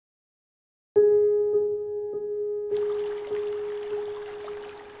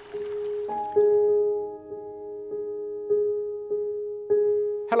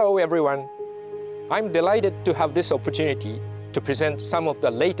Hello everyone. I'm delighted to have this opportunity to present some of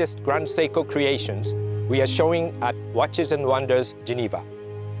the latest Grand Seiko creations we are showing at Watches and Wonders, Geneva.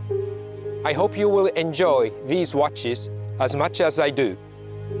 I hope you will enjoy these watches as much as I do.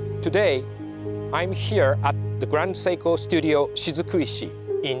 Today, I'm here at the Grand Seiko Studio Shizukuishi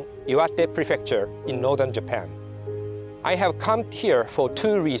in Iwate Prefecture in northern Japan. I have come here for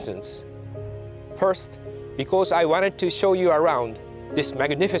two reasons. First, because I wanted to show you around this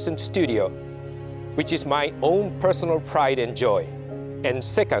magnificent studio, which is my own personal pride and joy. And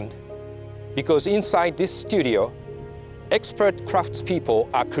second, because inside this studio, expert craftspeople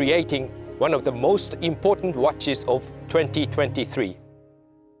are creating one of the most important watches of 2023.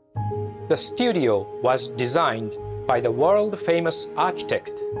 The studio was designed by the world-famous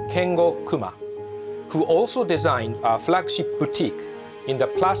architect Kengo Kuma, who also designed a flagship boutique in the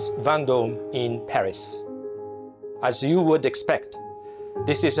Place Vendôme in Paris. As you would expect,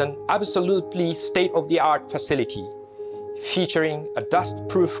 this is an absolutely state-of-the-art facility, featuring a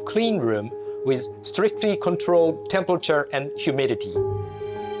dust-proof clean room with strictly controlled temperature and humidity.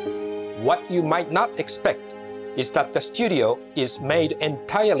 What you might not expect is that the studio is made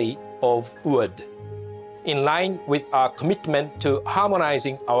entirely of wood, in line with our commitment to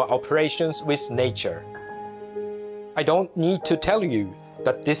harmonizing our operations with nature. I don't need to tell you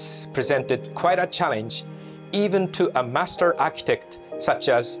that this presented quite a challenge even to a master architect such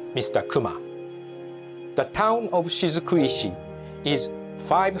as Mr. Kuma. The town of Shizukuishi is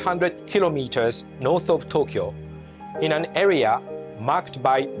 500 kilometers north of Tokyo, in an area marked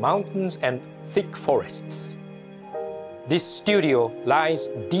by mountains and thick forests. This studio lies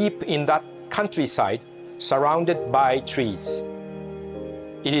deep in that countryside, surrounded by trees.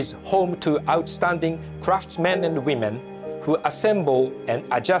 It is home to outstanding craftsmen and women who assemble and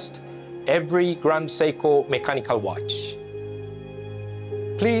adjust every Grand Seiko mechanical watch.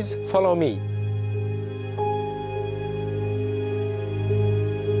 Please follow me.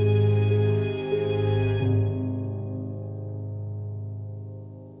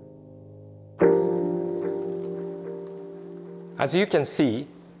 As you can see,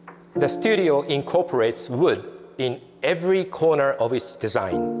 the studio incorporates wood in every corner of its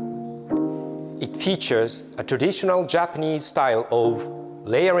design. It features a traditional Japanese style of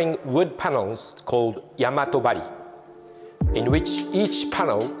layering wood panels called Yamato-bari, in which each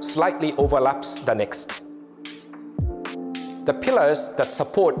panel slightly overlaps the next. The pillars that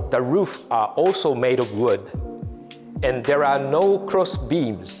support the roof are also made of wood, and there are no cross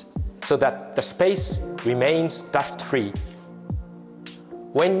beams, so that the space remains dust-free.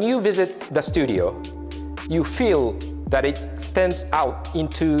 When you visit the studio, you feel that it extends out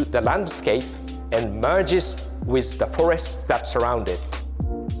into the landscape and merges with the forests that surround it.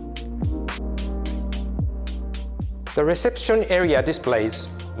 The reception area displays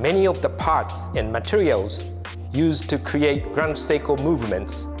many of the parts and materials used to create Grand Seiko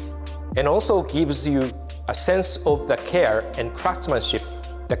movements, and also gives you a sense of the care and craftsmanship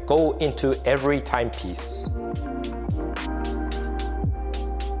that go into every timepiece.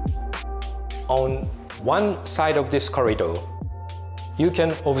 On one side of this corridor, you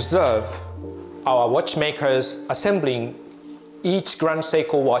can observe our watchmakers assembling each Grand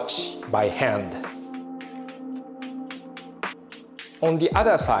Seiko watch by hand. On the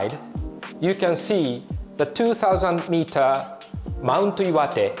other side, you can see the 2,000-meter Mount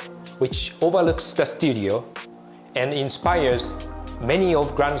Iwate, which overlooks the studio and inspires many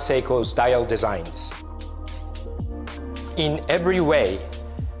of Grand Seiko's dial designs. In every way,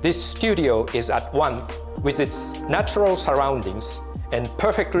 this studio is at one with its natural surroundings and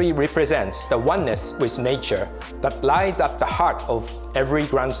perfectly represents the oneness with nature that lies at the heart of every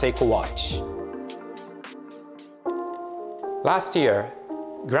Grand Seiko watch. Last year,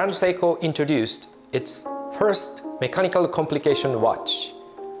 Grand Seiko introduced its first mechanical complication watch,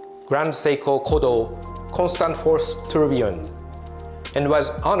 Grand Seiko Kodo Constant Force Tourbillon, and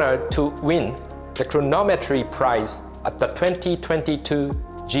was honored to win the chronometry prize at the 2022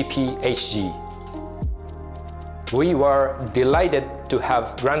 GPHG. We were delighted to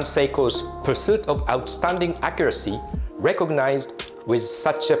have Grand Seiko's pursuit of outstanding accuracy recognized with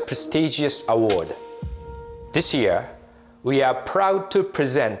such a prestigious award. This year, we are proud to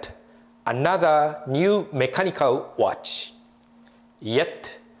present another new mechanical watch,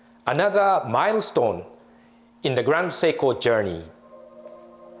 yet another milestone in the Grand Seiko journey.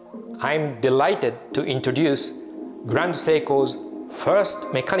 I'm delighted to introduce Grand Seiko's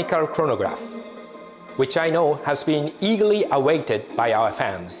first mechanical chronograph, which I know has been eagerly awaited by our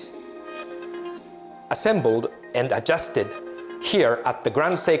fans. Assembled and adjusted here at the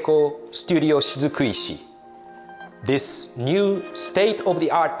Grand Seiko Studio Shizukuishi, This new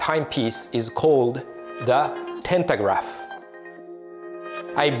state-of-the-art timepiece is called the Tentograph.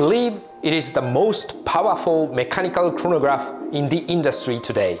 I believe it is the most powerful mechanical chronograph in the industry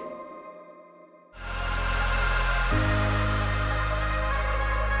today.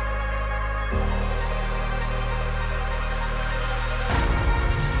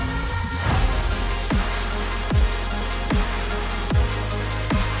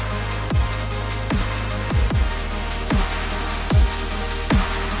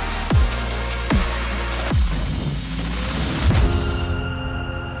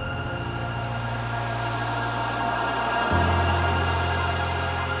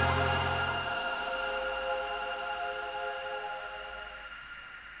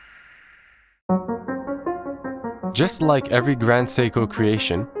 Just like every Grand Seiko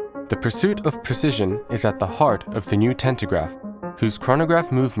creation, the pursuit of precision is at the heart of the new Tentograph, whose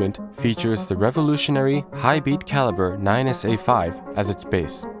chronograph movement features the revolutionary high-beat caliber 9SA5 as its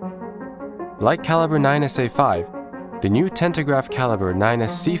base. Like caliber 9SA5, the new Tentograph caliber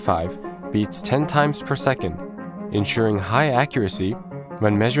 9SC5 beats 10 times per second, ensuring high accuracy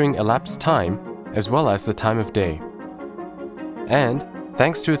when measuring elapsed time as well as the time of day. And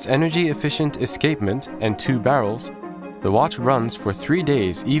thanks to its energy-efficient escapement and 2 barrels, the watch runs for 3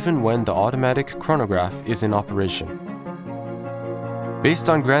 days even when the automatic chronograph is in operation. Based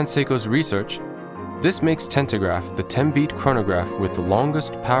on Grand Seiko's research, this makes Tentograph the 10-beat chronograph with the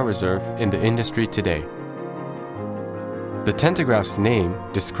longest power reserve in the industry today. The Tentograph's name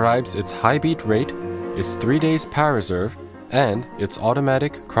describes its high beat rate, its 3 days power reserve, and its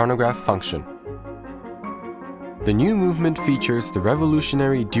automatic chronograph function. The new movement features the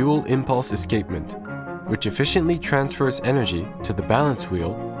revolutionary dual impulse escapement, which efficiently transfers energy to the balance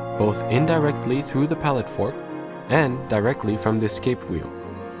wheel both indirectly through the pallet fork and directly from the escape wheel.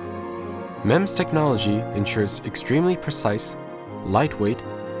 MEMS technology ensures extremely precise, lightweight,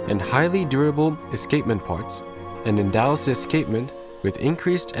 and highly durable escapement parts and endows the escapement with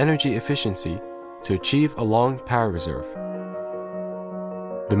increased energy efficiency to achieve a long power reserve.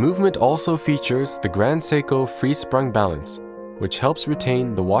 The movement also features the Grand Seiko free-sprung balance, which helps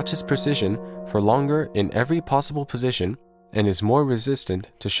retain the watch's precision for longer in every possible position and is more resistant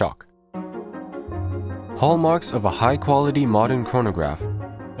to shock. Hallmarks of a high-quality modern chronograph,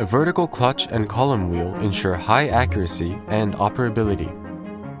 a vertical clutch and column wheel ensure high accuracy and operability.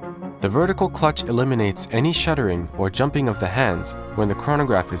 The vertical clutch eliminates any shuddering or jumping of the hands when the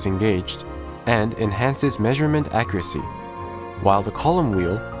chronograph is engaged and enhances measurement accuracy, while the column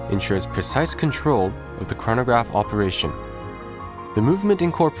wheel ensures precise control of the chronograph operation. The movement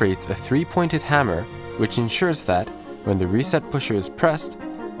incorporates a 3-pointed hammer, which ensures that, when the reset pusher is pressed,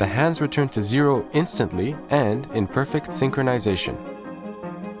 the hands return to 0 instantly and in perfect synchronization.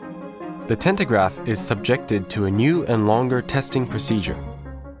 The Tentograph is subjected to a new and longer testing procedure.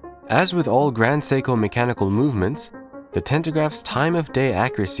 As with all Grand Seiko mechanical movements, the Tentograph's time of day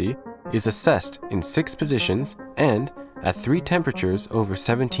accuracy is assessed in 6 positions and at 3 temperatures over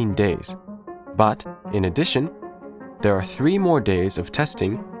 17 days. But, in addition, there are 3 more days of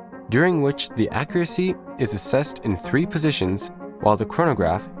testing during which the accuracy is assessed in 3 positions while the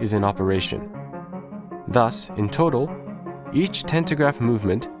chronograph is in operation. Thus, in total, each Tentograph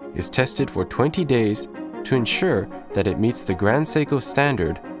movement is tested for 20 days to ensure that it meets the Grand Seiko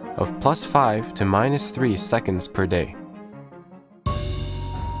standard of +5 to -3 seconds per day.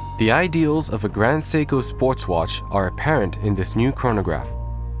 The ideals of a Grand Seiko sports watch are apparent in this new chronograph.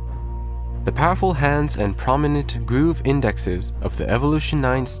 The powerful hands and prominent groove indexes of the Evolution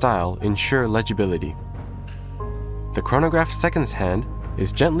 9 style ensure legibility. The chronograph's seconds hand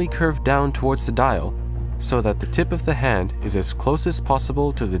is gently curved down towards the dial so that the tip of the hand is as close as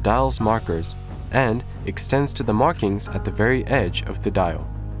possible to the dial's markers and extends to the markings at the very edge of the dial.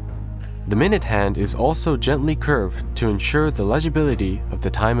 The minute hand is also gently curved to ensure the legibility of the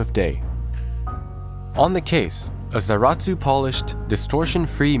time of day. On the case, a Zaratsu polished,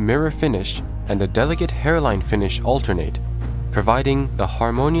 distortion-free mirror finish and a delicate hairline finish alternate, providing the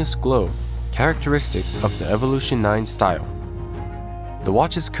harmonious glow characteristic of the Evolution 9 style. The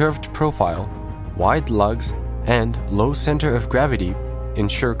watch's curved profile, wide lugs, and low center of gravity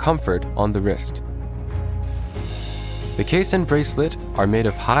ensure comfort on the wrist. The case and bracelet are made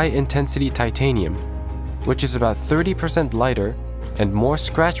of high-intensity titanium, which is about 30% lighter and more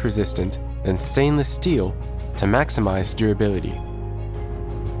scratch-resistant than stainless steel to maximize durability.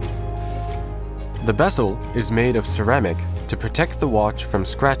 The bezel is made of ceramic to protect the watch from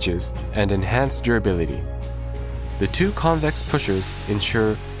scratches and enhance durability. The 2 convex pushers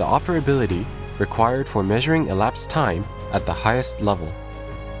ensure the operability required for measuring elapsed time at the highest level.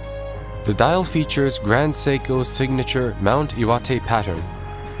 The dial features Grand Seiko's signature Mount Iwate pattern,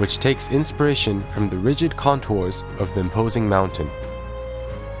 which takes inspiration from the rigid contours of the imposing mountain.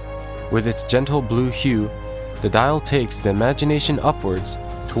 With its gentle blue hue, the dial takes the imagination upwards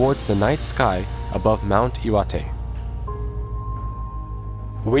towards the night sky above Mount Iwate.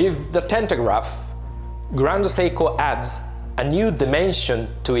 With the Tentograph, Grand Seiko adds a new dimension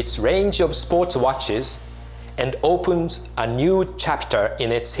to its range of sports watches and opens a new chapter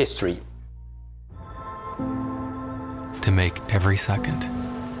in its history. To make every second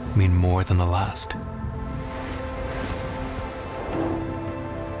mean more than the last.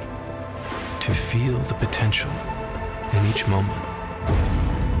 To feel the potential in each moment.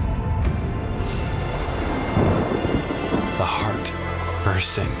 The heart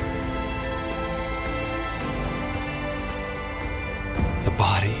bursting. The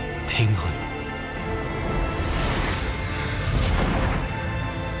body tingling.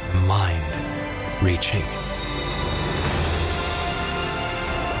 The mind reaching.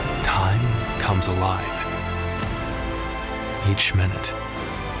 Time comes alive. Each minute,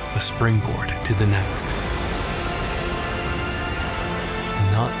 a springboard to the next.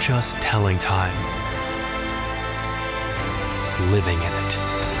 Not just telling time, living in it.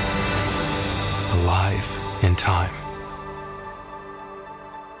 Alive in time.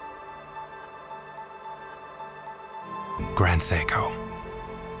 Grand Seiko.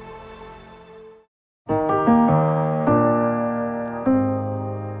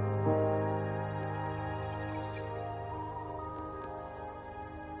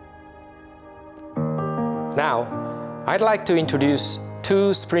 Now, I'd like to introduce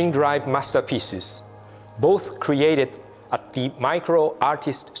two spring drive masterpieces, both created at the Micro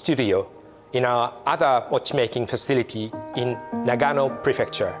Artist Studio in our other watchmaking facility in Nagano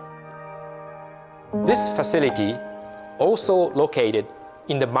Prefecture. This facility, also located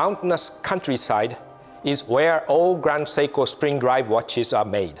in the mountainous countryside, is where all Grand Seiko spring drive watches are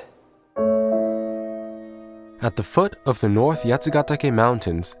made. At the foot of the North Yatsugatake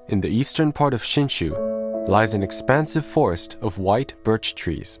Mountains in the eastern part of Shinshu lies an expansive forest of white birch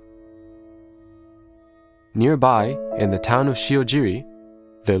trees. Nearby, in the town of Shiojiri,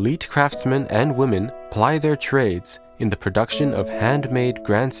 the elite craftsmen and women ply their trades in the production of handmade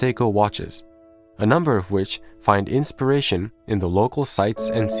Grand Seiko watches, a number of which find inspiration in the local sites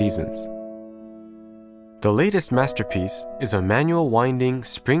and seasons. The latest masterpiece is a manual winding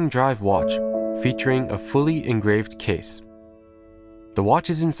spring drive watch featuring a fully engraved case. The watch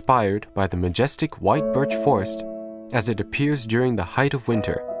is inspired by the majestic white birch forest as it appears during the height of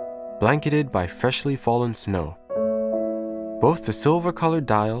winter, blanketed by freshly fallen snow. Both the silver-colored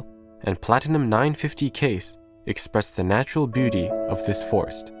dial and platinum 950 case express the natural beauty of this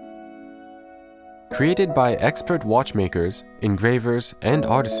forest. Created by expert watchmakers, engravers, and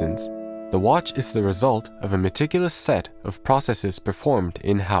artisans, the watch is the result of a meticulous set of processes performed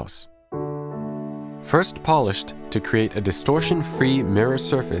in-house. First polished to create a distortion-free mirror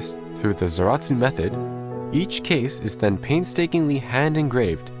surface through the Zaratsu method, each case is then painstakingly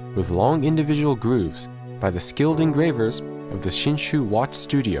hand-engraved with long individual grooves by the skilled engravers of the Shinshu Watch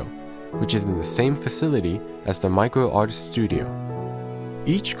Studio, which is in the same facility as the Micro Artist Studio.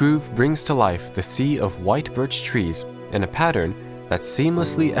 Each groove brings to life the sea of white birch trees and a pattern that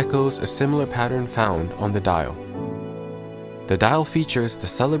seamlessly echoes a similar pattern found on the dial. The dial features the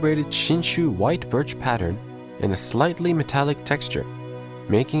celebrated Shinshu white birch pattern in a slightly metallic texture,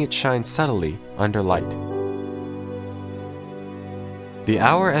 making it shine subtly under light. The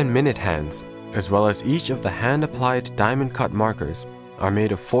hour and minute hands, as well as each of the hand-applied diamond-cut markers, are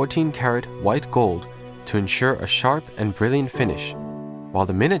made of 14-karat white gold to ensure a sharp and brilliant finish, while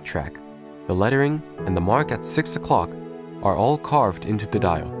the minute track, the lettering, and the mark at 6 o'clock are all carved into the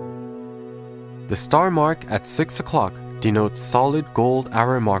dial. The star mark at 6 o'clock denotes solid gold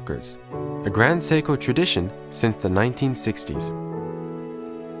hour markers, a Grand Seiko tradition since the 1960s.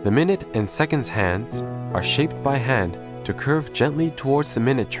 The minute and seconds hands are shaped by hand to curve gently towards the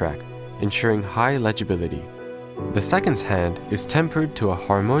minute track, ensuring high legibility. The seconds hand is tempered to a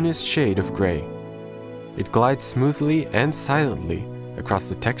harmonious shade of gray. It glides smoothly and silently across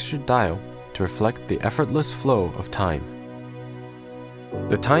the textured dial to reflect the effortless flow of time.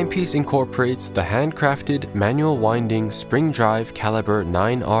 The timepiece incorporates the handcrafted manual winding spring drive caliber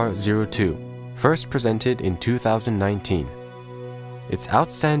 9R02, first presented in 2019. Its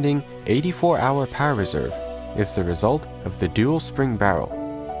outstanding 84-hour power reserve is the result of the dual spring barrel,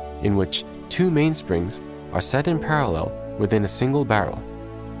 in which two mainsprings are set in parallel within a single barrel,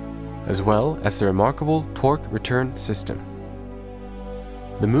 as well as the remarkable torque return system.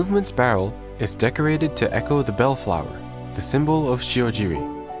 The movement's barrel is decorated to echo the bellflower, the symbol of Shiojiri.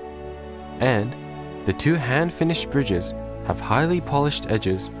 and the two hand-finished bridges have highly polished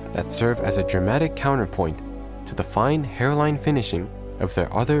edges that serve as a dramatic counterpoint to the fine hairline finishing of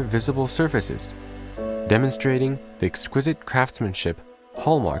their other visible surfaces, demonstrating the exquisite craftsmanship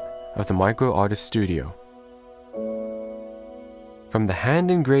hallmark of the micro artist studio. From the hand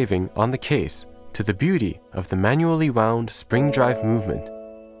engraving on the case to the beauty of the manually wound spring drive movement,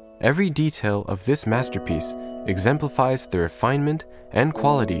 every detail of this masterpiece exemplifies the refinement and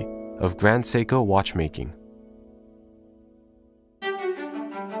quality of Grand Seiko watchmaking.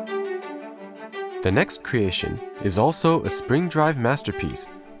 The next creation is also a spring drive masterpiece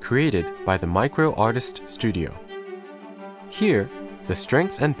created by the Micro Artist Studio. Here, the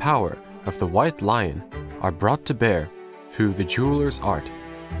strength and power of the White Lion are brought to bear through the jeweler's art.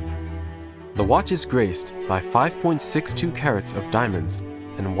 The watch is graced by 5.62 carats of diamonds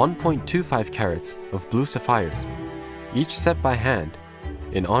and 1.25 carats of blue sapphires, each set by hand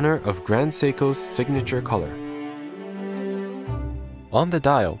in honor of Grand Seiko's signature color. On the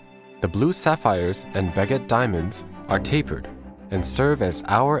dial, the blue sapphires and baguette diamonds are tapered and serve as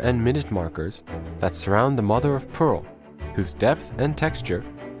hour and minute markers that surround the mother of pearl, whose depth and texture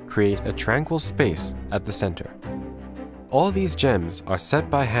create a tranquil space at the center. All these gems are set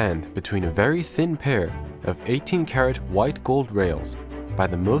by hand between a very thin pair of 18-karat white gold rails by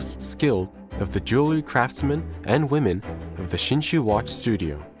the most skilled of the jewelry craftsmen and women of the Shinshu Watch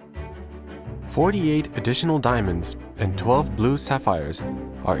Studio. 48 additional diamonds and 12 blue sapphires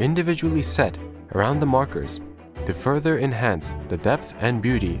are individually set around the markers to further enhance the depth and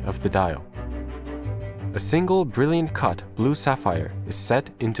beauty of the dial. A single brilliant cut blue sapphire is set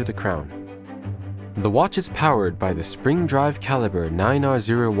into the crown. The watch is powered by the spring drive caliber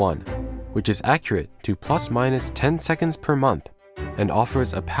 9R01, which is accurate to plus/minus 10 seconds per month and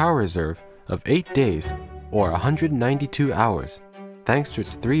offers a power reserve of 8 days or 192 hours, thanks to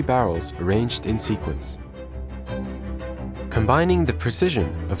its 3 barrels arranged in sequence. Combining the precision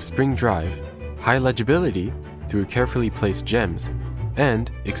of spring drive, high legibility through carefully placed gems,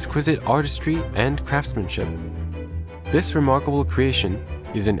 and exquisite artistry and craftsmanship, this remarkable creation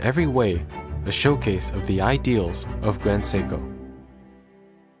is in every way a showcase of the ideals of Grand Seiko.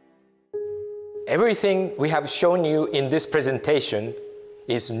 Everything we have shown you in this presentation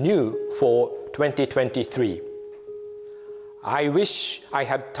is new for 2023. I wish I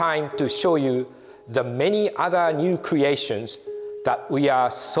had time to show you the many other new creations that we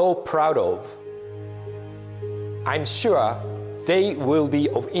are so proud of. I'm sure they will be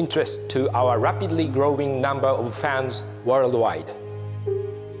of interest to our rapidly growing number of fans worldwide.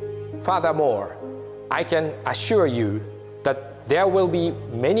 Furthermore, I can assure you that there will be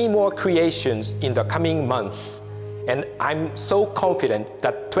many more creations in the coming months, and I'm so confident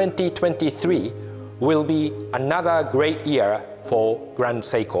that 2023 will be another great year for Grand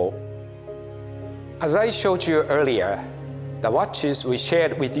Seiko. As I showed you earlier, the watches we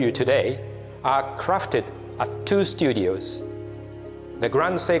shared with you today are crafted at 2 studios, the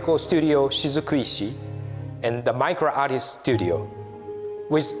Grand Seiko Studio Shizukuishi and the Micro Artist Studio.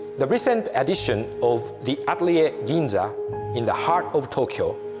 With the recent addition of the Atelier Ginza in the heart of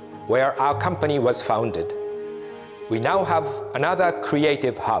Tokyo, where our company was founded, we now have another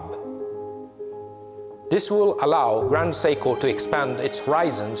creative hub. This will allow Grand Seiko to expand its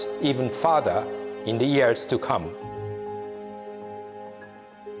horizons even further in the years to come.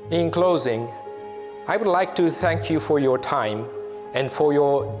 In closing, I would like to thank you for your time and for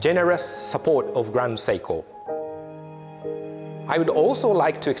your generous support of Grand Seiko. I would also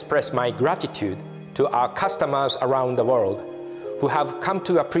like to express my gratitude to our customers around the world who have come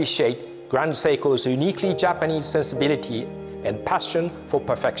to appreciate Grand Seiko's uniquely Japanese sensibility and passion for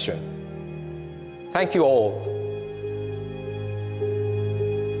perfection. Thank you all.